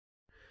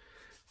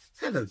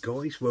Hello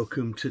guys,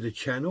 welcome to the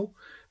channel.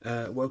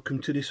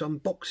 Welcome to this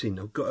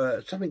unboxing. I've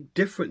got something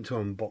different to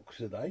unbox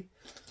today.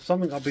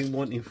 Something I've been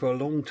wanting for a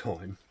long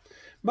time.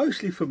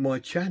 Mostly for my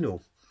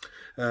channel,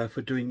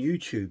 for doing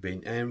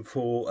YouTubing and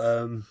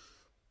for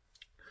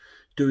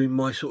doing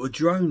my sort of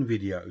drone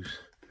videos.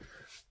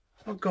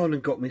 I've gone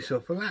and got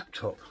myself a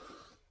laptop.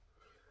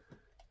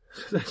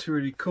 So that's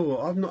really cool.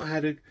 I've not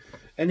had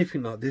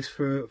anything like this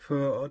for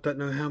I don't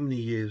know how many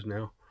years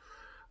now.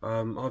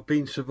 I've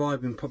been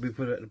surviving probably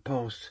for the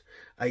past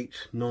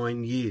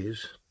 8-9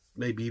 years,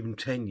 maybe even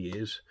 10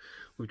 years,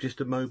 with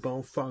just a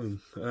mobile phone.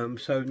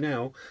 So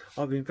now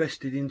I've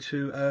invested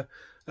into a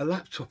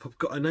laptop. I've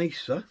got an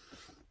Acer.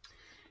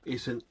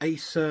 It's an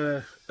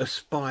Acer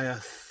Aspire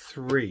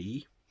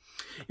 3.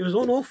 It was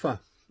on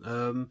offer.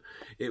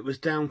 It was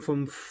down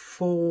from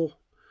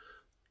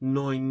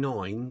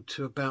 $499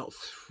 to about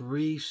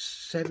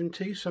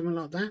 $370, something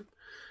like that.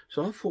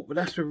 So I thought, well,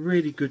 that's a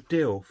really good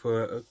deal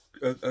for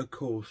a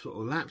cool sort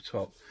of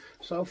laptop.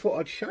 So I thought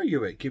I'd show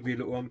you it, give you a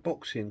little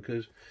unboxing,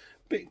 because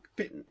bit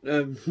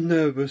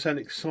nervous and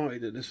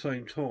excited at the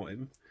same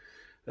time.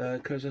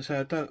 Because I say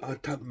I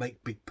don't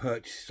make big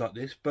purchases like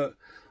this, but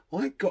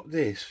I got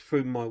this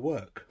through my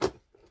work,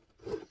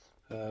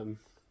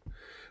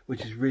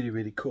 which is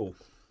really cool.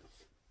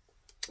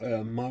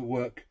 My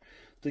work,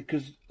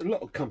 because a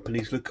lot of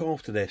companies look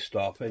after their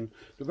staff, and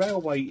the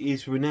railway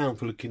is renowned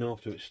for looking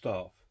after its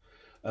staff.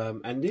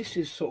 And this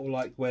is sort of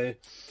like where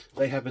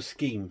they have a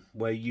scheme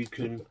where you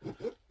can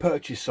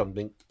purchase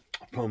something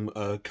from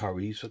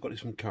Currys. I got this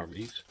from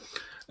Currys,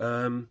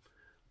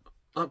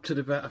 up to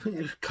about, I think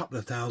it's a couple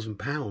of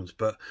 £1,000,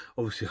 but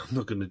obviously I'm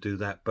not going to do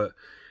that.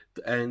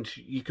 And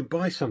you can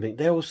buy something.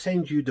 They will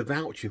send you the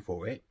voucher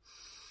for it,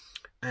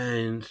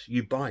 and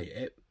you buy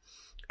it,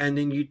 and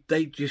then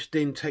they just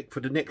then take for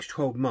the next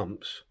 12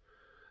 months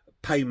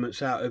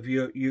payments out of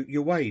your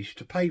wage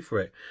to pay for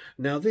it.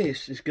 Now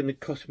this is going to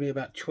cost me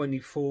about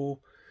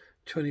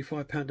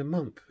 £25 a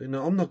month. You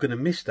know, I'm not going to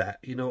miss that,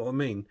 you know what I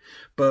mean?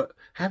 But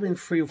having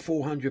 £300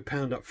 or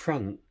 £400 up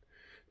front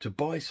to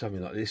buy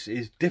something like this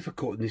is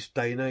difficult in this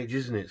day and age,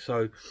 isn't it?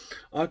 So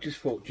I just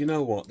thought, you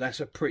know what, that's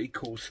a pretty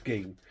cool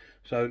scheme,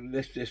 so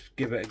let's just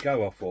give it a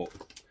go, I thought.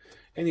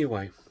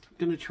 Anyway, I'm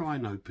going to try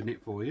and open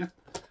it for you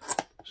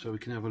so we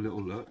can have a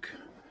little look.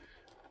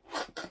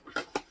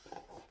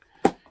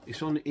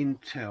 It's on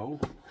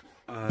Intel,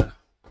 I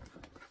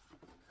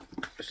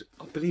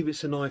believe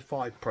it's an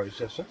i5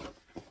 processor,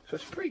 so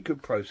it's a pretty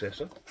good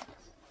processor.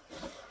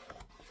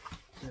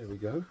 There we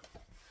go.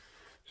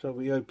 So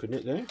we open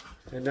it there,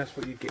 and that's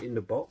what you get in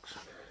the box.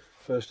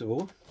 First of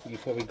all,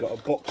 you've probably got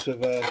a box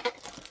of,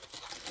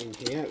 in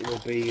here it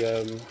will be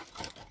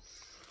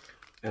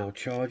our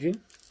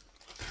charging.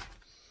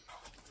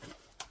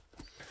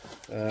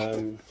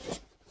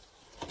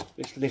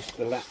 Let's lift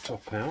the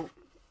laptop out.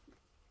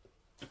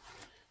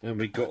 And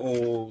we've got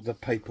all the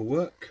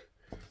paperwork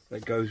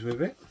that goes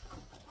with it.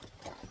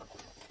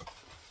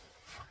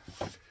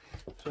 So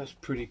that's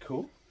pretty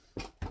cool.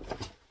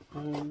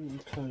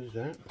 Close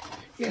that.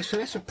 Yeah, so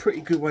that's a pretty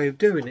good way of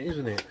doing it,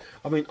 isn't it?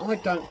 I mean, I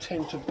don't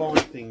tend to buy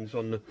things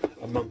on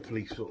a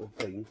monthly sort of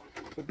thing.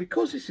 But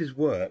because this is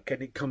work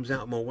and it comes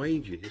out of my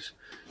wages,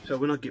 so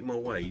when I get my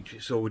wage,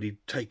 it's already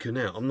taken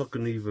out. I'm not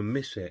going to even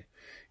miss it,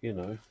 you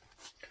know.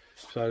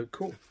 So,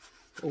 cool.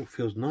 Oh,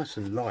 feels nice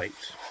and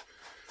light.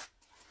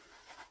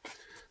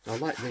 I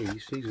like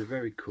these. These are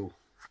very cool.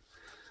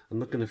 I'm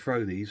not going to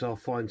throw these. I'll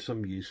find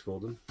some use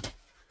for them.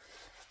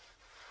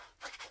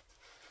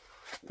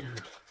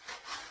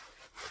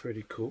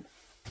 Pretty cool.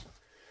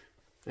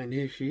 And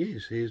here she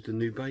is. Here's the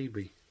new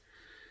baby.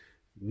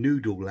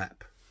 Noodle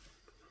Lap.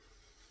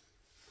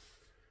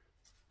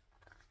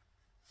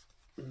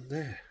 And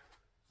there.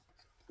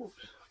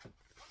 Whoops.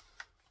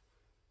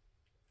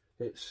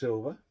 It's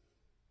silver.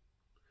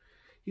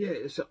 Yeah,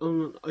 it's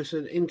an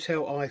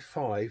Intel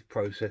i5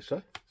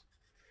 processor.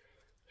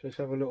 Let's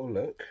have a little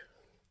look.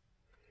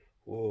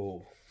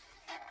 Whoa!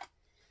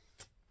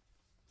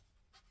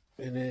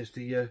 And there's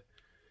the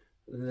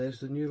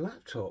new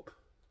laptop.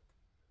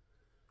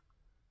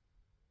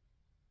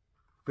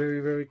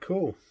 Very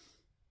cool.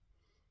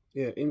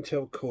 Yeah,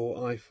 Intel Core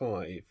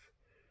i5.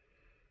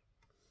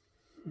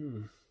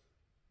 And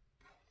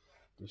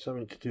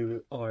something to do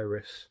with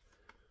Iris.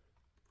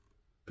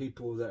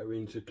 People that are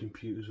into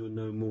computers will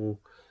know more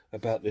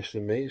about this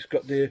than me. It's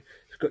got your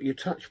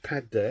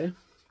touchpad there.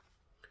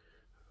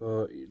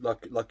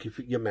 Like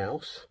your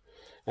mouse,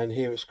 and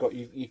here it's got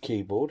your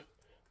keyboard,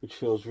 which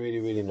feels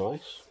really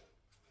nice.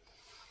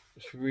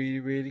 It's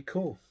really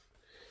cool.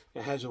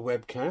 It has a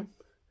webcam,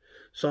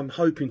 so I'm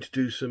hoping to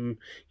do some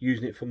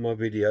using it for my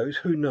videos.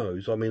 Who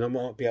knows? I mean, I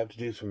might be able to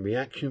do some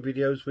reaction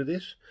videos with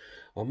this.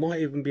 I might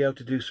even be able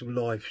to do some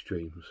live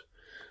streams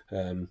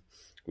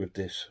with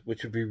this,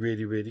 which would be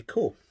really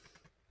cool.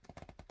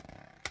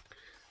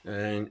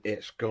 And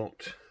it's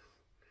got,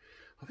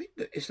 I think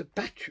that it's a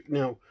battery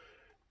now.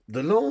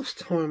 The last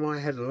time I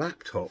had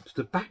laptops,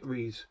 the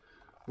batteries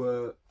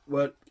were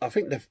I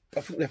think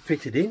they're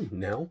fitted in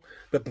now,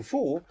 but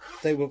before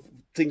they were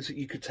things that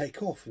you could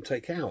take off and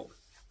take out.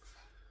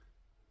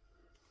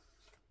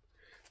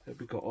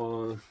 we got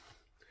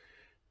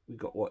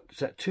what is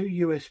that? 2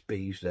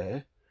 USBs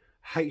there,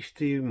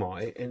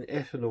 HDMI, an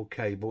ethanol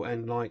cable,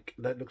 and like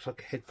that looks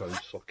like a headphone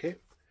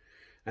socket.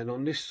 And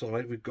on this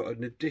side we've got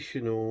an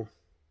additional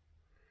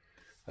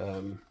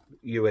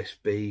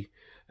USB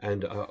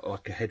and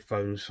like a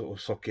headphone sort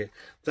of socket.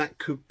 That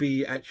could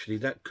be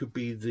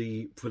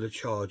for the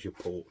charger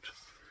port.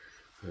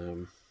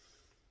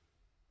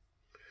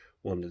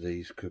 One of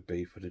these could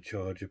be for the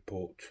charger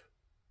port.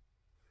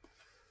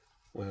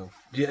 Well,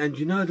 and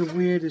you know the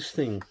weirdest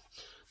thing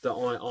that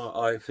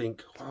I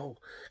think, oh,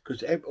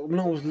 because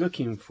when I was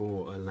looking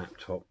for a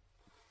laptop,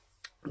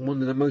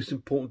 one of the most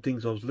important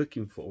things I was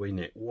looking for in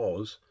it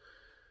was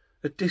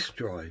a disk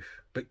drive.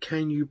 But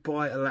can you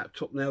buy a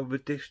laptop now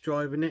with a disk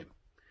drive in it?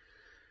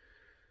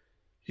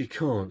 You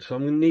can't. So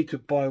I'm going to need to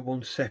buy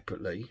one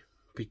separately,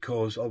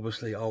 because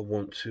obviously I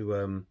want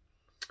to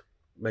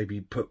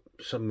maybe put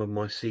some of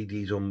my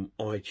CDs on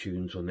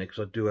iTunes on there,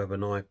 because I do have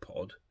an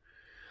iPod.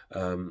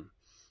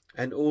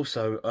 And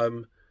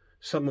also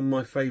some of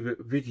my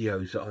favourite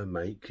videos that I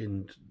make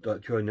and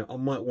like during it, I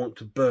might want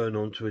to burn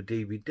onto a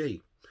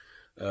DVD.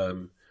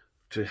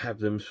 To have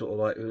them sort of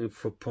like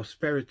for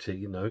prosperity,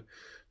 you know,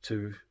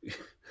 to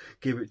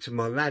give it to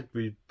my lad for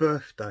his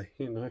birthday,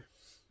 you know,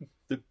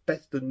 the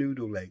best of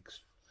noodle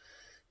legs,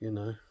 you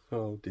know.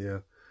 Oh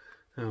dear,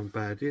 how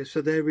bad. Yeah,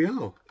 so there we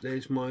are.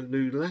 There's my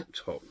new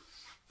laptop.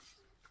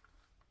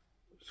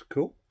 It's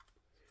cool.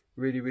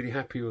 Really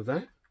happy with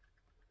that.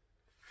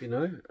 You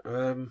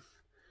know,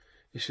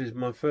 this is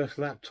my first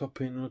laptop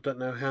in I don't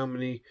know how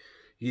many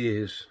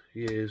years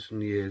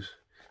and years.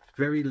 It's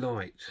very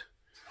light.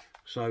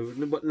 So,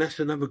 but that's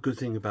another good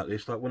thing about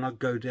this. Like when I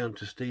go down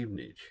to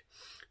Stevenage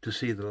to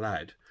see the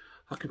lad,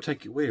 I can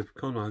take it with,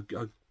 can't I?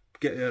 I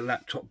get a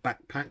laptop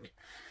backpack,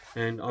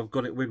 and I've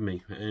got it with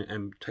me,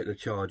 and take the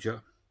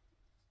charger.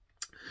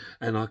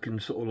 And I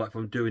can sort of like, if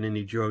I'm doing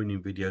any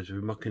droning videos with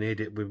him, I can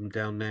edit with him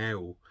down there,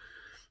 or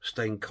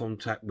stay in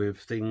contact with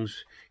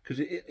things. Because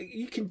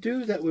you can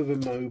do that with a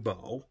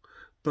mobile,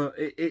 but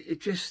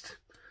it just,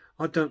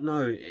 I don't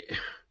know.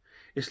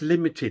 It's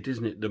limited,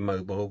 isn't it? The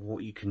mobile, of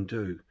what you can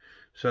do.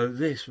 So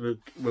this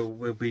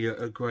will be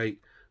a great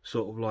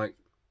sort of like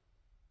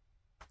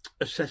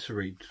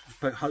accessory,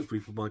 but hopefully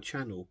for my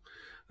channel.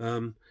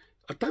 I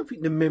don't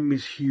think the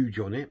memory's huge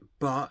on it,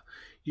 but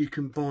you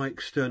can buy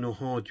external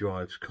hard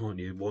drives, can't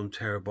you? 1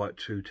 terabyte,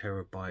 2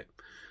 terabyte.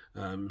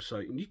 So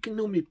you can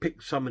normally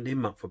pick some of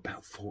them up for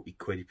about 40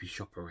 quid if you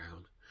shop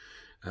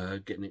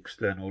around. Get an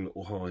external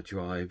little hard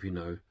drive, you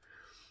know,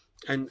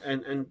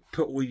 and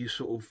put all your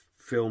sort of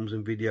films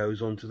and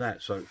videos onto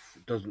that, so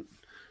it doesn't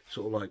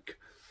sort of like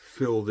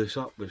fill this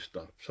up with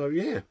stuff. So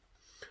yeah,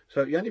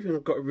 so the only thing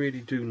I've got to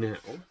really do now,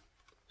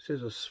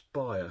 says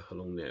Aspire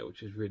along there,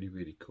 which is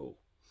really cool,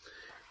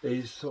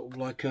 is sort of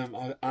like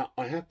I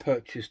have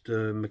purchased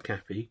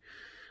McAfee,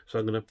 so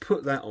I'm going to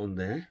put that on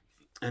there,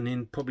 and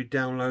then probably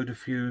download a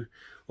few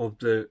of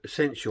the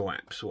essential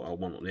apps what I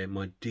want on there,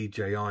 my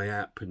DJI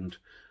app and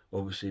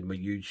obviously my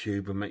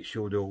YouTube, and make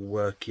sure they're all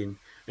working,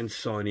 and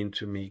sign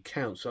into my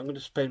account. So I'm going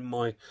to spend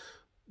my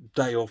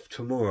day off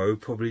tomorrow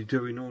probably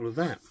doing all of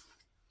that.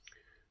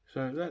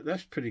 So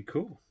that's pretty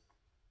cool.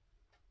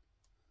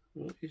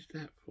 What is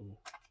that for?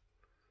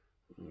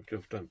 Oh,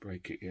 just don't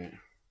break it yet.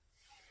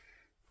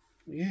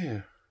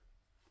 Yeah,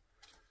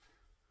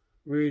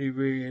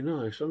 really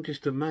nice. I'm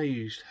just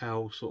amazed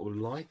how sort of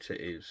light it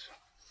is.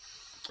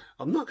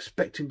 I'm not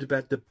expecting to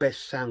have the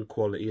best sound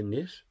quality in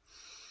this,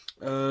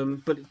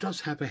 but it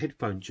does have a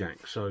headphone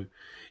jack, so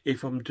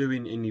if I'm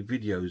doing any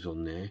videos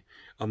on there,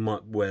 I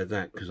might wear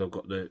that, because I've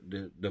got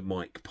the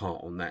mic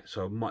part on that,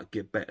 so I might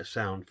get better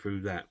sound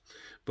through that.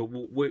 But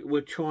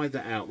we'll try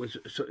that out.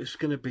 So it's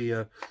going to be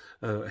a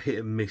hit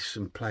and miss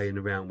and playing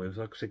around with,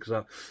 like I said,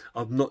 because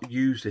I've not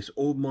used this.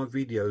 All my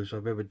videos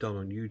I've ever done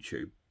on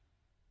YouTube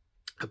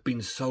have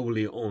been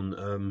solely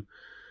on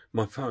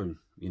my phone.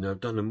 You know, I've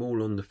done them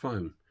all on the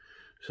phone,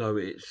 so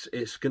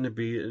it's going to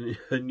be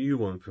a new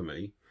one for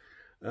me.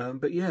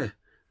 But yeah,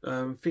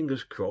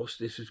 fingers crossed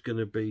this is going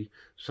to be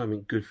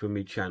something good for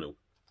me channel.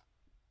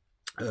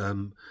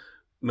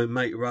 My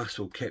mate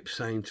Russell kept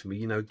saying to me,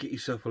 you know, get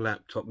yourself a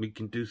laptop, we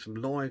can do some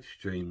live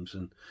streams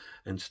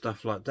and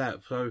stuff like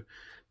that. So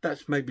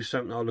that's maybe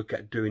something I'll look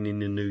at doing in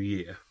the new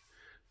year,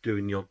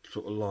 doing your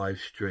sort of live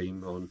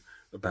stream on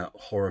about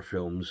horror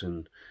films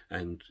and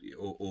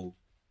or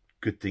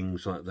good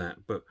things like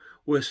that. But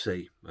we'll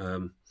see.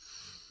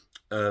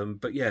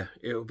 But yeah,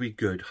 it'll be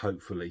good,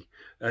 hopefully.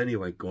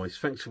 Anyway guys,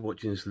 thanks for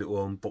watching this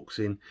little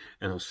unboxing,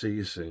 and I'll see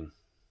you soon.